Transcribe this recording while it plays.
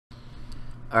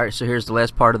Alright, so here's the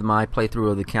last part of my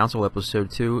playthrough of the Council,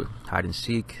 Episode 2, Hide and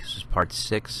Seek. This is Part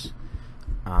 6.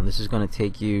 This is going to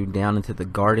take you down into the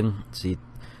garden. See,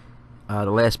 the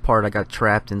last part I got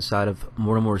trapped inside of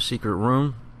Mortimer's secret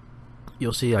room.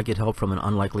 You'll see I get help from an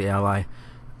unlikely ally.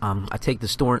 I take the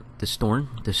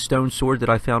stone sword that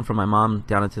I found from my mom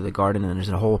down into the garden, and there's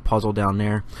a whole puzzle down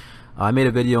there. I made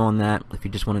a video on that if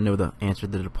you just want to know the answer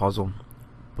to the puzzle,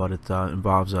 but it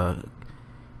involves a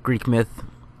Greek myth,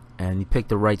 and you pick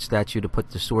the right statue to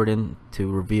put the sword in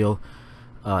to reveal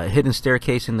a hidden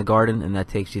staircase in the garden, and that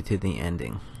takes you to the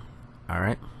ending.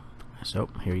 Alright, so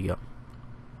here you go.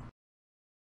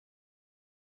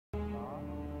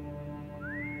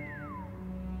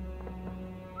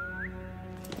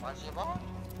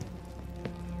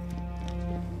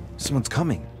 Someone's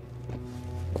coming.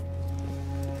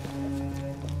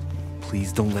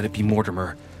 Please don't let it be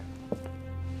Mortimer.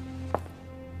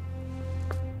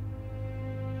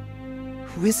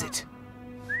 Who is it?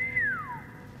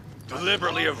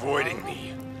 Deliberately avoiding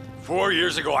me. 4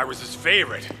 years ago I was his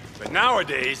favorite, but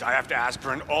nowadays I have to ask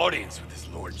for an audience with his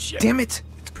lordship. Damn it!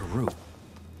 It's Peru.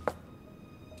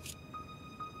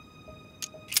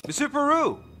 Monsieur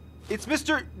Peru! It's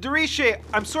Mr. Deriche.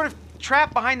 I'm sort of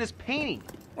trapped behind this painting.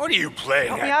 What are you playing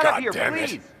Help me at, out of here, goddammit?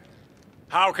 please!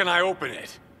 How can I open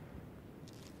it?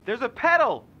 There's a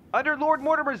pedal under Lord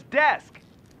Mortimer's desk.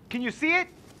 Can you see it?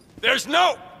 There's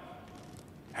no...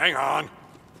 Hang on.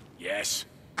 Yes.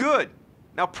 Good.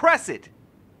 Now press it.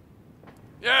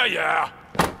 Yeah.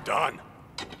 Done.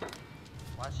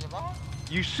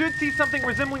 You should see something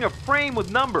resembling a frame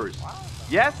with numbers.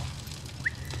 Yes?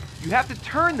 You have to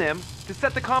turn them to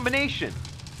set the combination.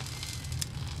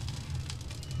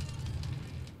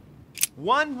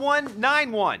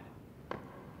 1191.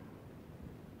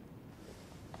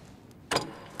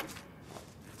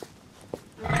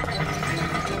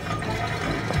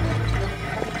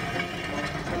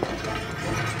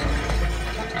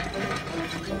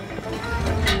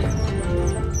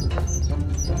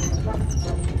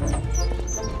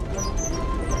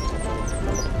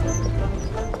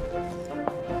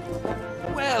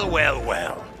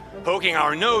 Well. Poking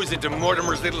our nose into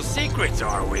Mortimer's little secrets,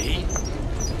 are we?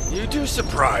 You do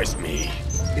surprise me.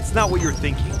 It's not what you're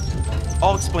thinking.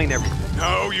 I'll explain everything.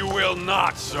 No, you will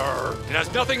not, sir. It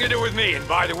has nothing to do with me, and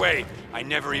by the way, I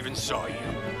never even saw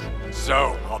you.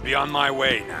 So, I'll be on my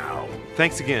way now.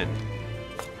 Thanks again.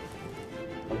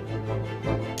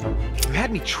 You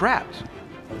had me trapped.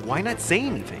 Why not say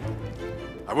anything?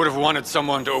 I would have wanted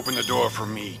someone to open the door for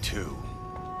me, too.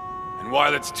 And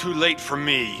while it's too late for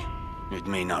me, it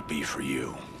may not be for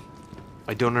you.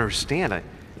 I don't understand.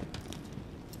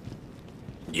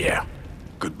 Yeah.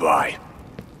 Goodbye.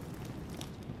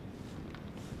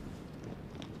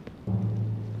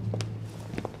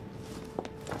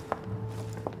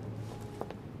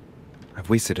 I've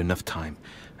wasted enough time.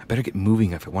 I better get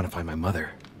moving if I want to find my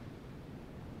mother.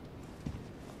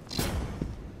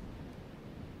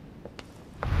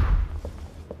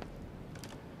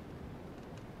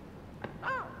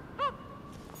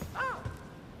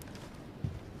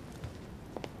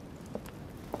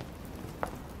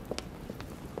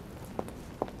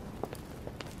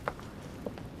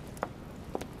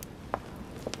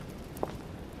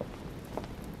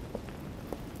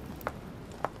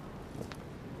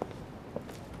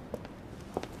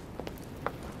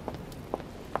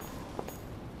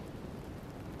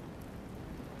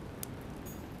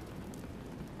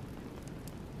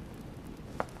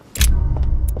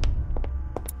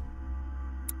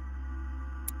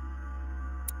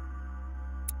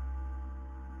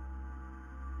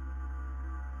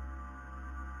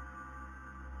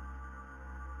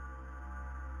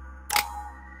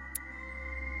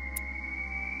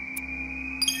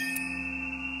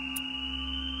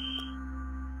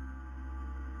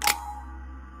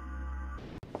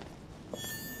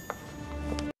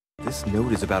 This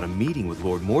note is about a meeting with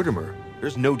Lord Mortimer.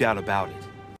 There's no doubt about it.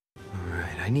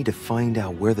 Alright, I need to find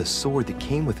out where the sword that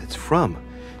came with it's from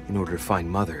in order to find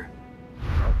Mother.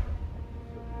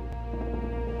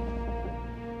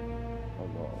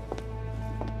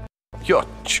 You're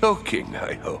joking,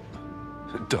 I hope.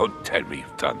 Don't tell me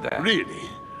you've done that. Really?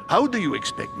 How do you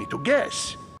expect me to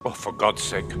guess? Oh, for God's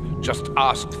sake, just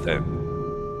ask them.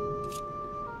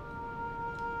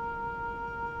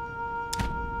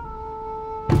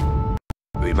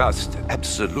 We must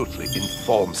absolutely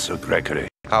inform Sir Gregory.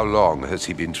 How long has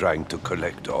he been trying to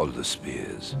collect all the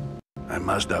spears? I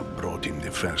must have brought him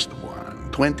the first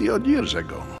one 20-odd years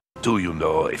ago. Do you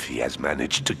know if he has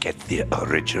managed to get the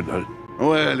original?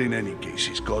 Well, in any case,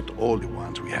 he's got all the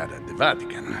ones we had at the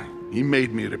Vatican. He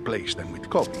made me replace them with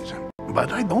copies.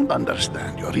 But I don't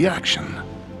understand your reaction.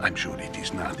 I'm sure it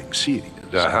is nothing serious.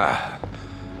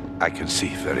 I can see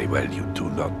very well you do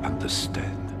not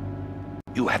understand.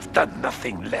 You have done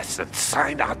nothing less than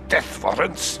sign our death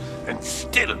warrants, and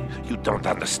still you don't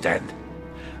understand.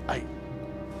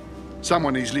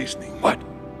 Someone is listening. What?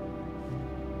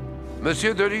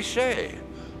 Monsieur de Richet,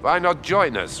 why not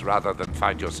join us rather than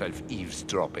find yourself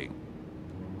eavesdropping?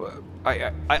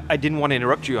 I didn't want to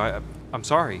interrupt you. I'm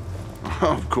sorry.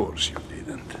 Of course you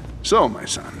didn't. So, my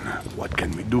son, what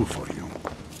can we do for you?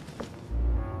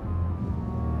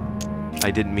 I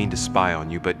didn't mean to spy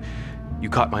on you, but you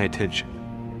caught my attention.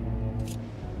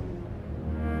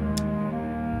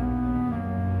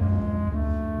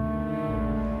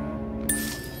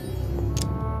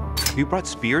 You brought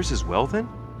spears as well, then?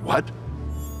 What?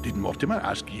 Did Mortimer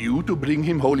ask you to bring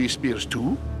him holy spears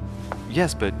too?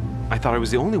 Yes, but I thought I was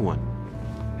the only one.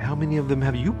 How many of them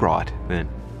have you brought, then?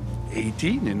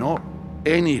 18 in all.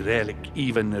 Any relic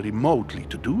even remotely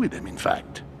to do with them, in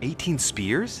fact. 18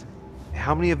 spears?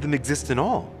 How many of them exist in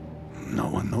all? No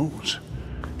one knows.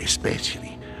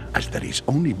 Especially as there is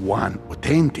only one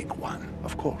authentic one,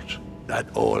 of course. That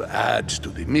all adds to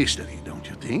the mystery, don't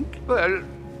you think? Well,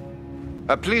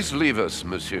 please leave us,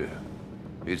 monsieur.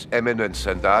 His Eminence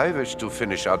and I wish to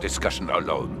finish our discussion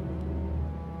alone.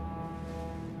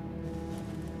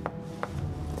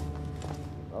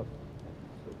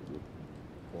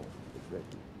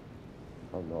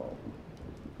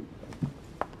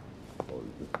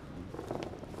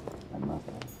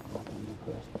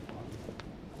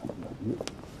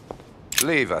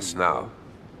 Leave us now.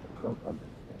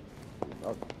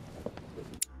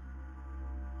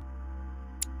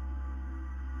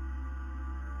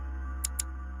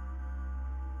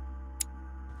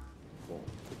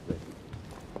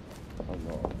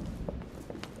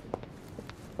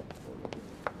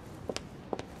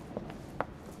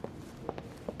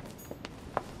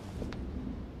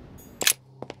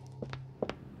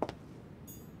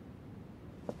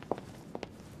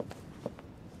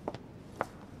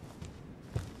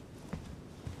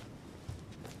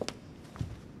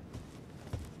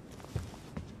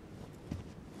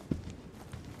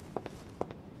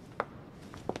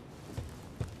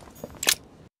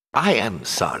 I am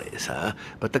sorry, sir,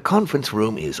 but the conference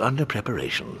room is under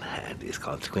preparation and is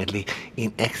consequently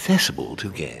inaccessible to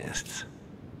guests.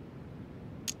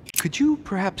 Could you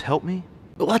perhaps help me?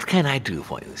 What can I do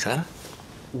for you, sir?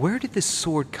 Where did this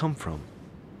sword come from?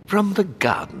 From the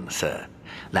garden, sir.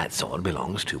 That sword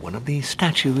belongs to one of the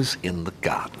statues in the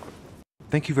garden.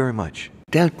 Thank you very much.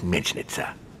 Don't mention it,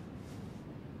 sir.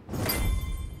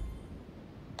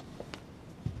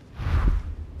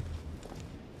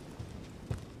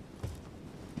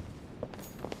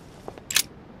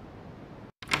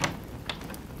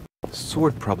 The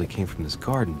sword probably came from this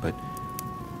garden, but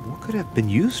what could it have been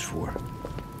used for?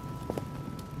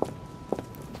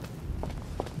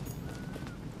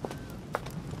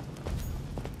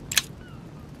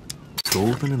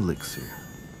 Golden elixir.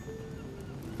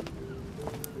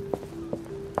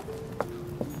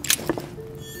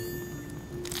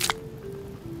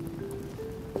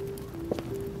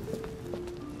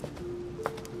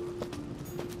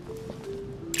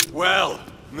 Well,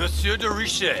 Monsieur de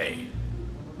Richet,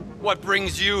 what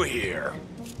brings you here?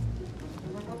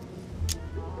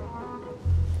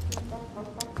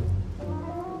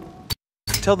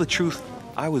 To tell the truth,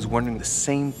 I was wondering the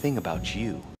same thing about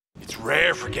you. It's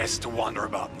rare for guests to wander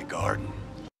about in the garden.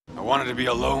 I wanted to be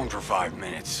alone for 5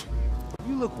 minutes.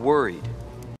 You look worried.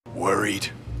 Worried?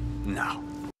 No.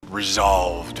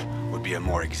 Resolved would be a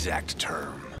more exact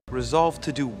term. Resolved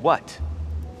to do what?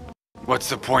 What's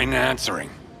the point in answering?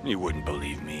 You wouldn't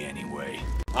believe me anyway.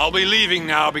 I'll be leaving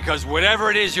now because whatever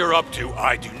it is you're up to,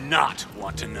 I do not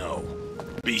want to know.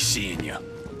 Be seeing ya.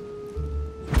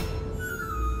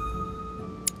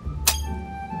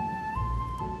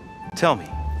 Tell me,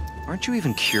 aren't you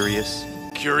even curious?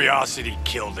 Curiosity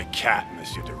killed the cat,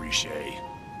 Monsieur de Richet.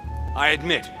 I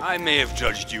admit, I may have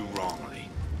judged you wrongly.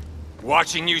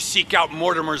 Watching you seek out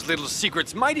Mortimer's little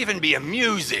secrets might even be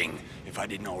amusing if I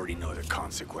didn't already know the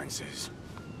consequences.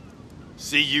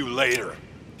 See you later.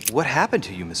 What happened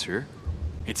to you, monsieur?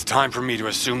 It's time for me to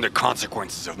assume the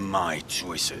consequences of my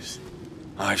choices.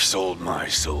 I've sold my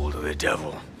soul to the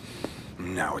devil.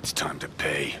 Now it's time to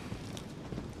pay.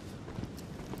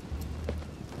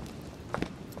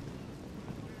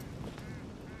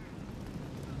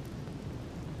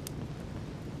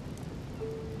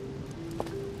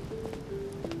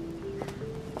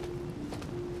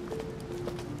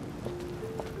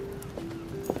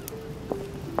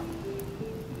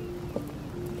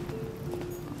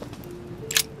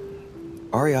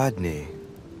 Ariadne.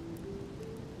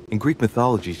 In Greek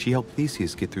mythology, she helped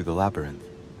Theseus get through the Labyrinth.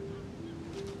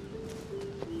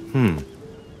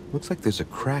 Looks like there's a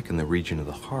crack in the region of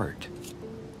the heart.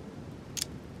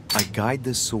 I guide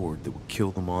the sword that will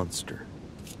kill the monster.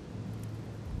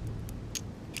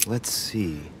 Let's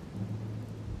see.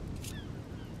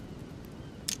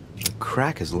 A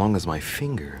crack as long as my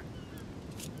finger.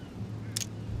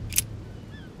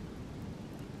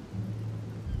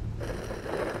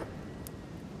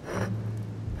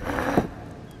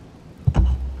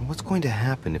 And what's going to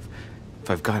happen if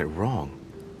I've got it wrong?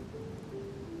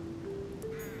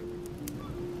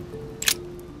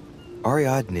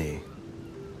 Ariadne.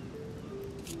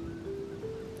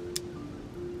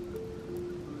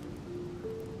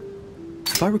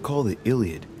 If I recall the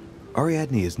Iliad,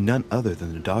 Ariadne is none other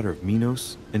than the daughter of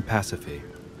Minos and Pasiphae.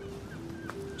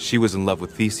 She was in love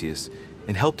with Theseus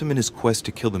and helped him in his quest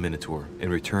to kill the Minotaur in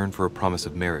return for a promise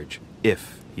of marriage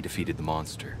if he defeated the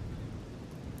monster.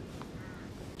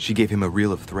 She gave him a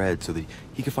reel of thread so that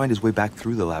he could find his way back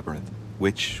through the labyrinth,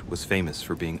 which was famous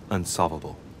for being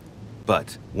unsolvable.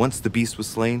 But once the beast was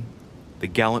slain, the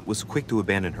gallant was quick to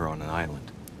abandon her on an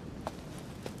island.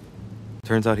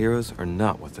 Turns out heroes are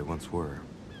not what they once were.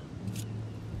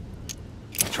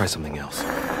 Try something else.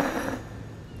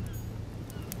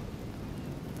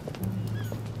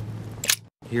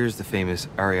 Here's the famous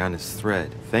Ariadne's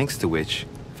thread, thanks to which,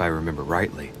 if I remember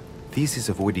rightly, Theseus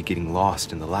avoided getting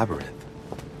lost in the labyrinth.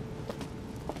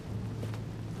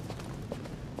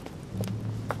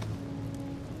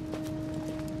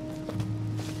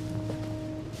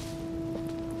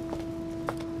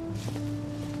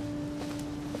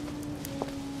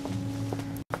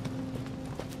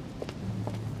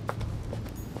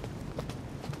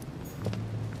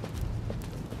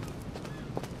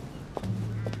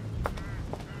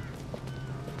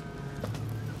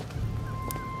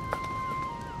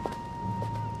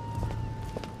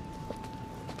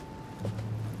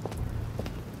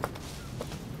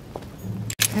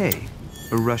 Hey,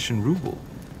 a Russian ruble.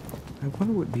 I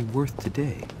wonder what it'd be worth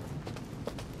today.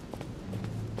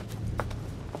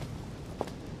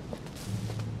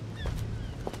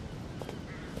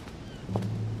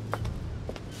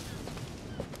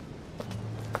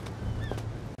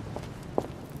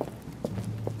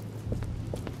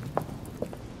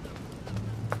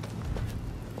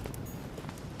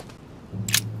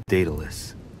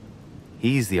 Daedalus.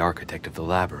 He's the architect of the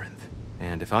Labyrinth.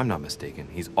 And if I'm not mistaken,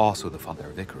 he's also the father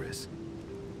of Icarus.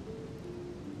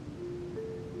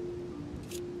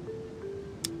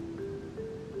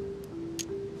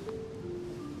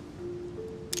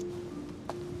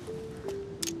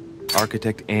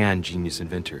 Architect and genius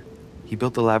inventor, he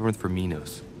built the labyrinth for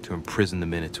Minos to imprison the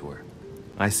Minotaur.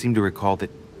 I seem to recall that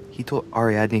he told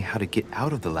Ariadne how to get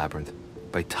out of the labyrinth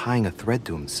by tying a thread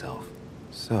to himself.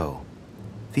 So,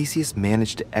 Theseus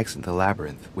managed to exit the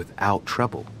labyrinth without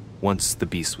trouble once the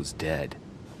beast was dead.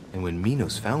 And when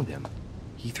Minos found him,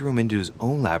 he threw him into his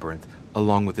own labyrinth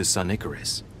along with his son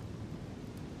Icarus.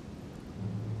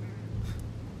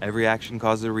 Every action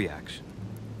causes a reaction.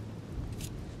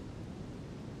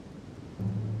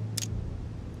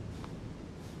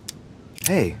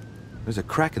 Hey, there's a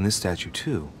crack in this statue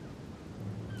too.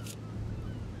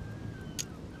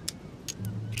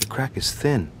 The crack is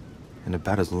thin and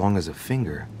about as long as a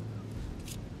finger.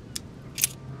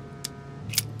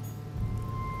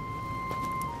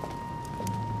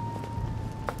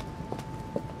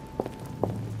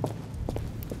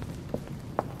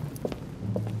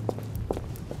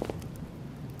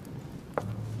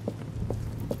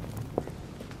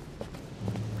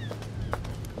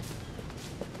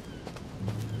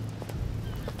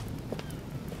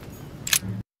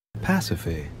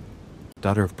 Pasiphae,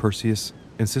 daughter of Perseus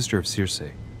and sister of Circe.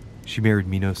 She married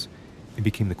Minos and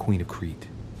became the queen of Crete.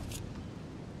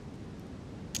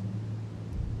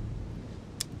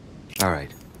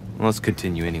 Alright, well, let's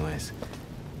continue anyways.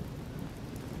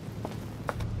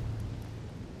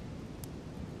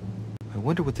 I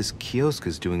wonder what this kiosk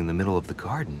is doing in the middle of the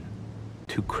garden.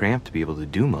 Too cramped to be able to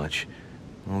do much.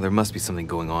 Well, there must be something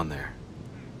going on there.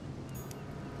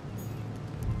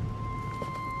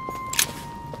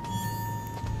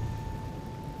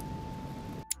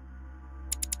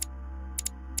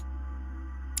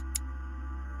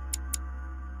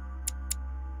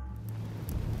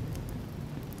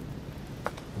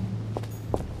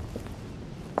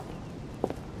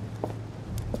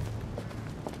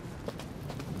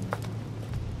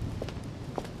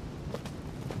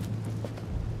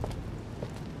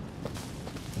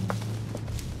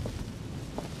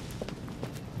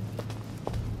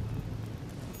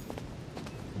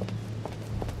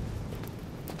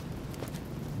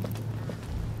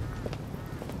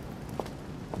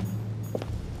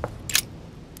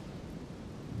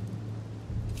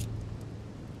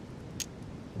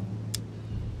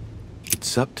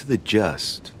 It's up to the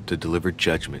just to deliver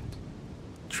judgment.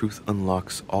 Truth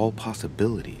unlocks all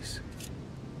possibilities.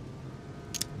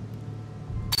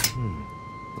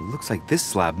 It looks like this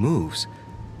slab moves.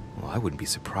 Well, I wouldn't be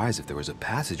surprised if there was a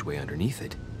passageway underneath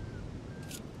it.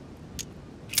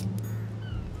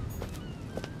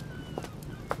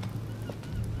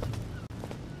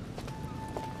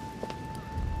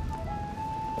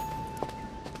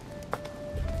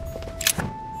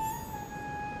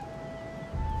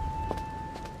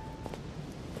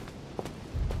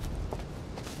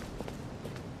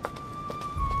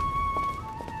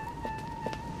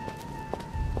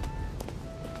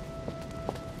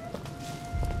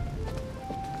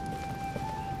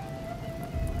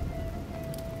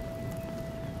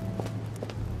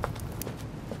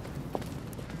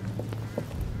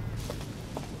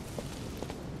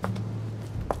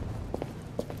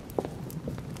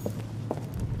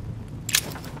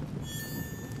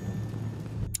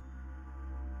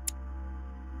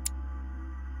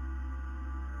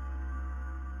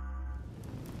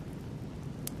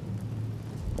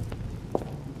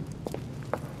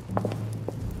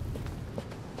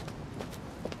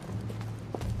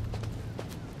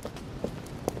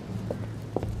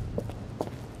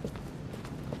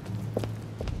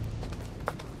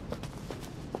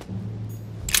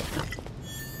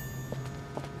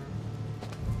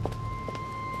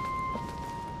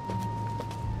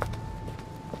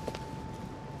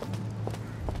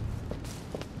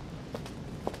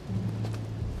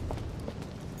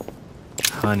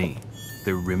 Honey,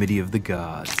 the remedy of the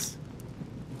gods.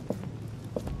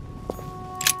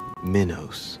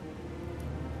 Minos,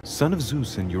 son of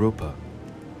Zeus and Europa.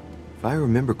 If I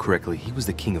remember correctly, he was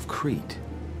the king of Crete.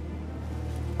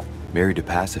 Married to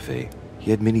Pasiphae,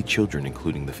 he had many children,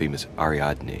 including the famous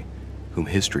Ariadne, whom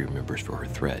history remembers for her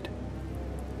thread.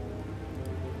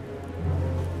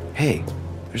 Hey,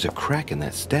 there's a crack in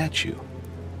that statue.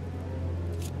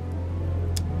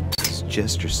 His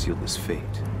gesture sealed his fate.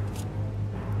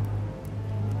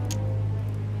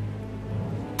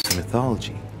 In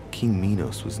mythology, King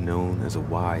Minos was known as a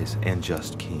wise and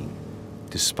just king,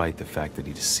 despite the fact that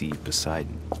he deceived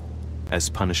Poseidon. As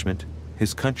punishment,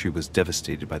 his country was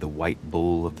devastated by the white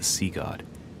bull of the sea god,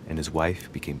 and his wife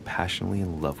became passionately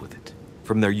in love with it.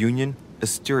 From their union,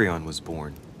 Asterion was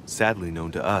born, sadly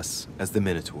known to us as the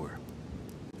Minotaur.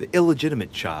 The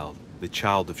illegitimate child, the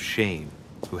child of shame,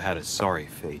 who had a sorry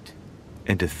fate.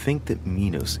 And to think that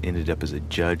Minos ended up as a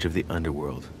judge of the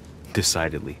underworld,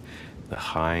 decidedly, the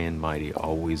high and mighty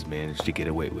always managed to get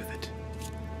away with it.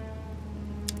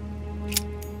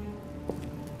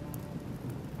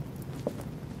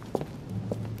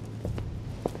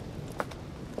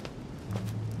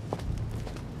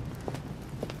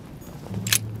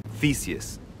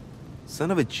 Theseus,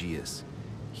 son of Aegeus,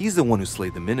 he's the one who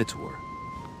slayed the Minotaur.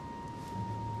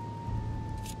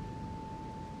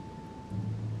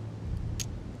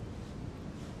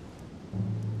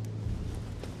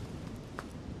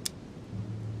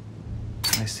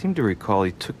 I seem to recall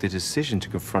he took the decision to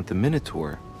confront the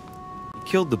Minotaur.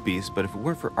 He killed the beast, but if it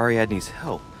weren't for Ariadne's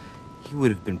help, he would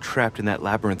have been trapped in that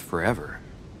labyrinth forever.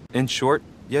 In short,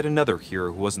 yet another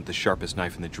hero who wasn't the sharpest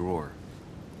knife in the drawer.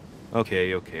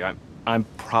 Okay, I'm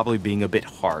probably being a bit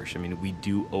harsh. I mean, we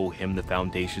do owe him the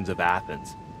foundations of Athens.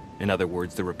 In other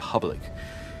words, the Republic.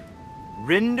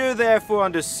 Render therefore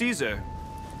unto Caesar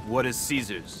what is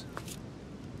Caesar's.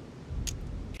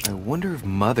 I wonder if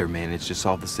Mother managed to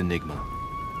solve this enigma.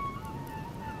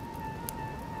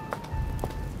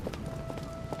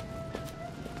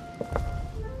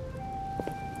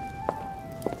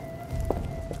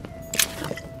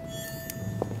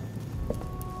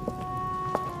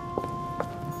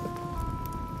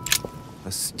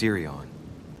 Asterion.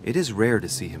 It is rare to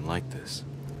see him like this.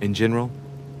 In general,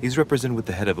 he's represented with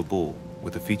the head of a bull,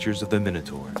 with the features of the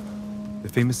Minotaur, the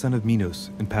famous son of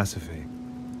Minos and Pasiphae.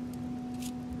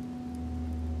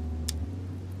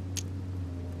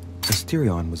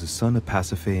 Asterion was a son of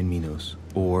Pasiphae and Minos,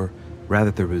 or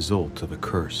rather the result of a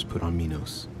curse put on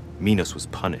Minos. Minos was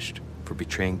punished for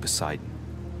betraying Poseidon.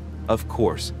 Of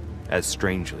course, as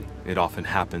strangely it often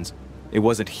happens, it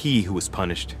wasn't he who was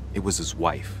punished, it was his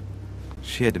wife.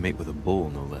 She had to mate with a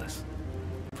bull, no less.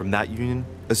 From that union,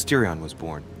 Asterion was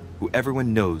born, who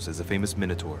everyone knows as the famous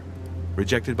Minotaur.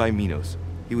 Rejected by Minos,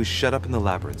 he was shut up in the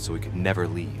labyrinth so he could never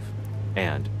leave.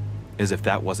 And, as if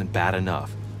that wasn't bad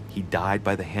enough, he died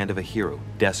by the hand of a hero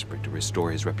desperate to restore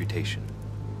his reputation.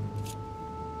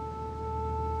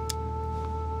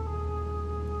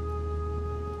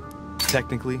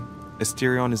 Technically,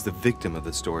 Asterion is the victim of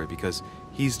the story because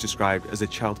he's described as a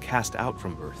child cast out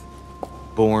from birth.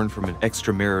 Born from an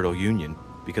extramarital union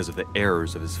because of the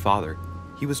errors of his father,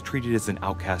 He was treated as an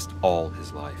outcast all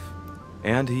his life.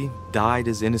 And he died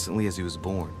as innocently as he was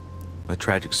born. A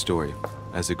tragic story,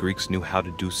 as the Greeks knew how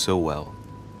to do so well.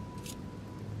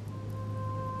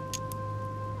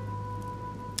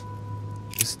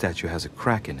 This statue has a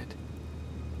crack in it.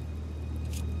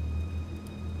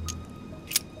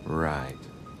 Right.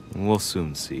 We'll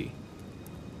soon see.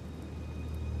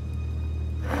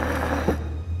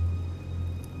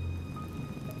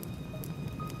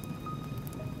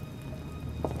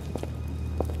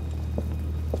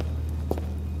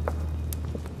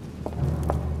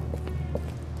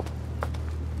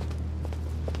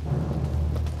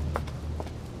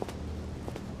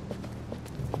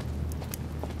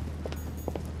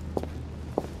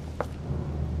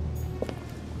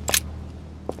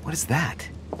 What is that?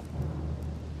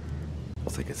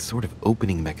 It's like a sort of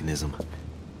opening mechanism.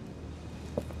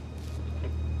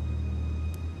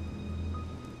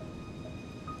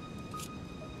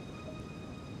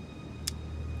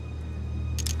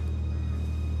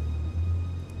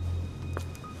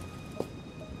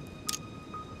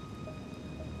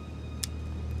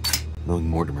 Knowing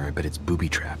Mortimer, I bet it's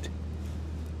booby-trapped.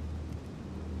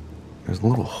 There's a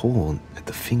little hole at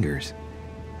the fingers.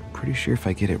 I'm pretty sure if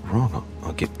I get it wrong,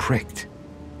 I'll get pricked.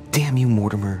 Damn you,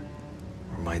 Mortimer.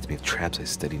 Reminds me of traps I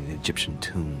studied in Egyptian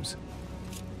tombs.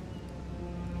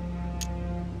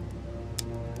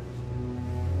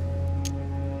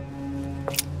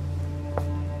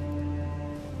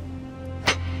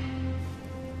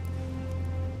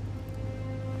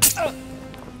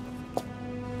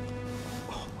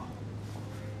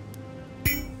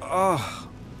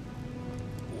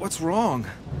 What's wrong?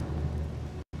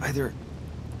 Either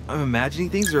I'm imagining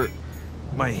things or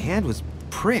my hand was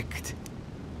pricked.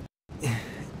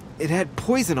 It had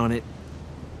poison on it.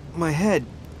 My head.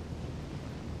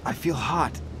 I feel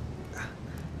hot.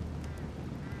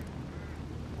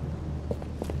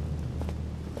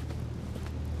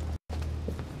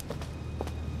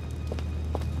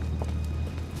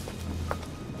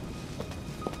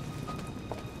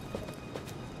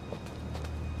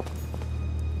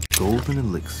 Golden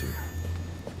elixir.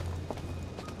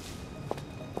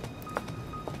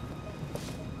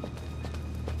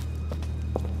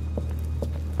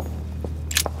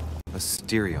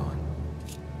 Asterion.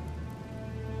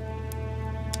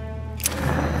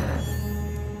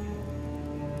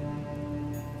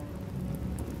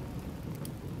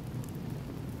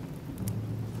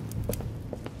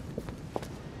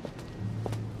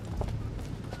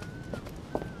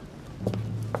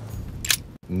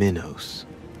 Minos.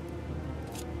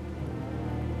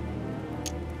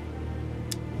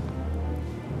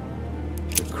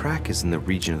 The crack is in the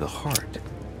region of the heart.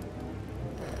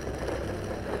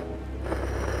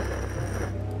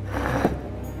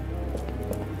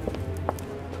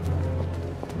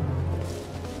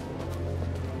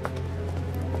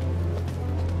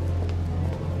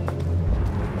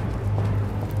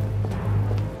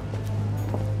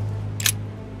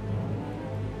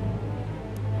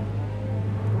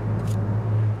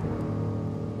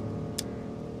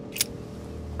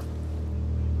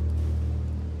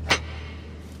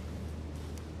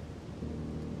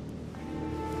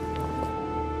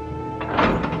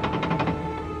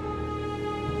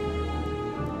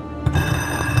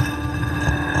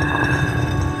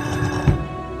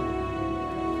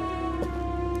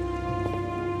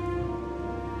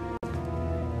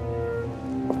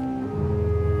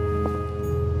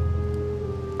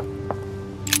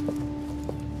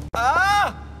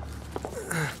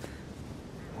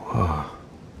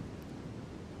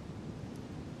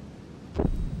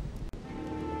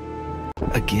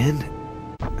 Again?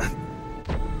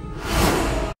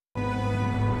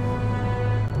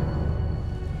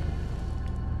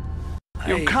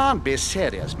 You can't be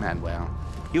serious, Manuel.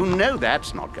 You know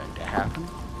that's not going to happen.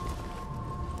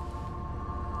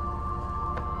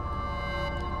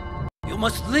 You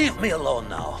must leave me alone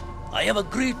now. I have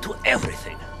agreed to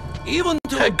everything. Even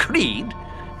to... Agreed?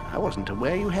 I wasn't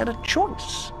aware you had a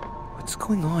choice. What's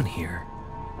going on here?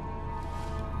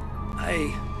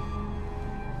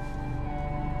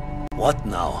 What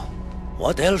now?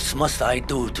 What else must I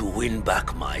do to win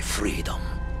back my freedom?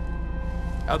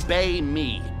 Obey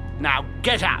me. Now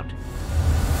get out!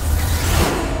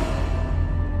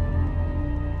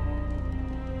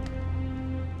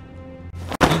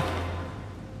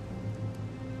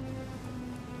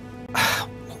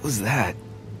 What was that?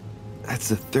 That's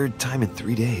the third time in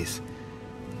 3 days.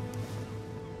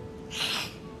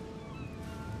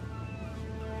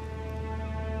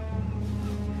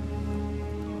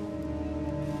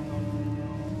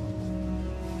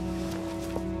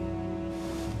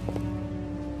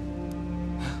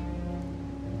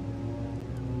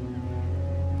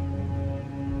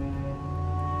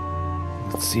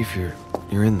 Let's see if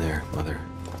you're in there, Mother.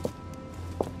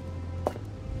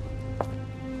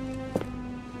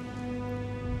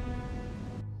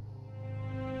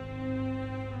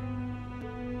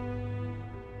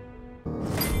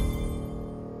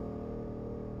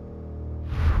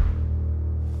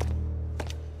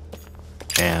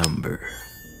 Amber.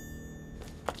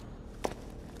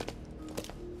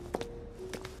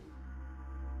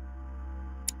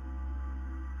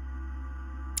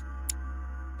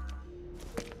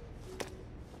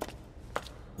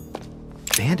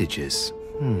 Bandages?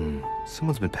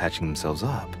 Someone's been patching themselves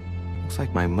up. Looks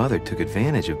like my mother took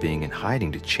advantage of being in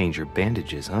hiding to change her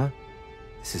bandages, huh?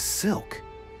 This is silk.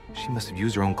 She must have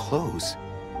used her own clothes.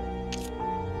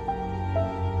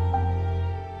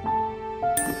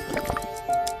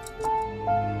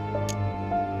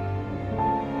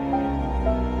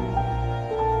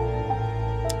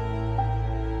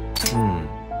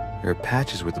 There are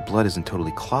patches where the blood isn't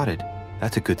totally clotted.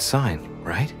 That's a good sign,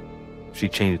 right? She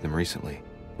changed them recently,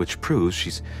 which proves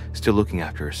she's still looking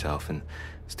after herself and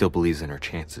still believes in her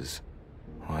chances.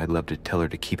 Well, I'd love to tell her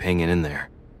to keep hanging in there.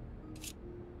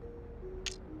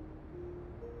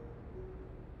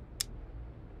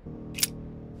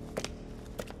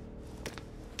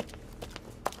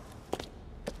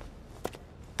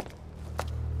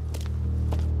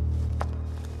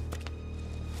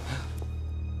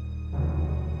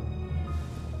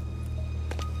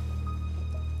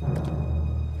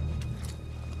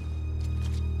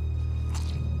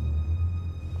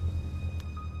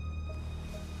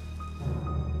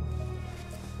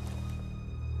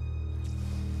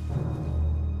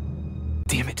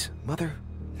 Damn it, Mother.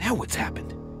 Now what's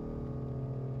happened?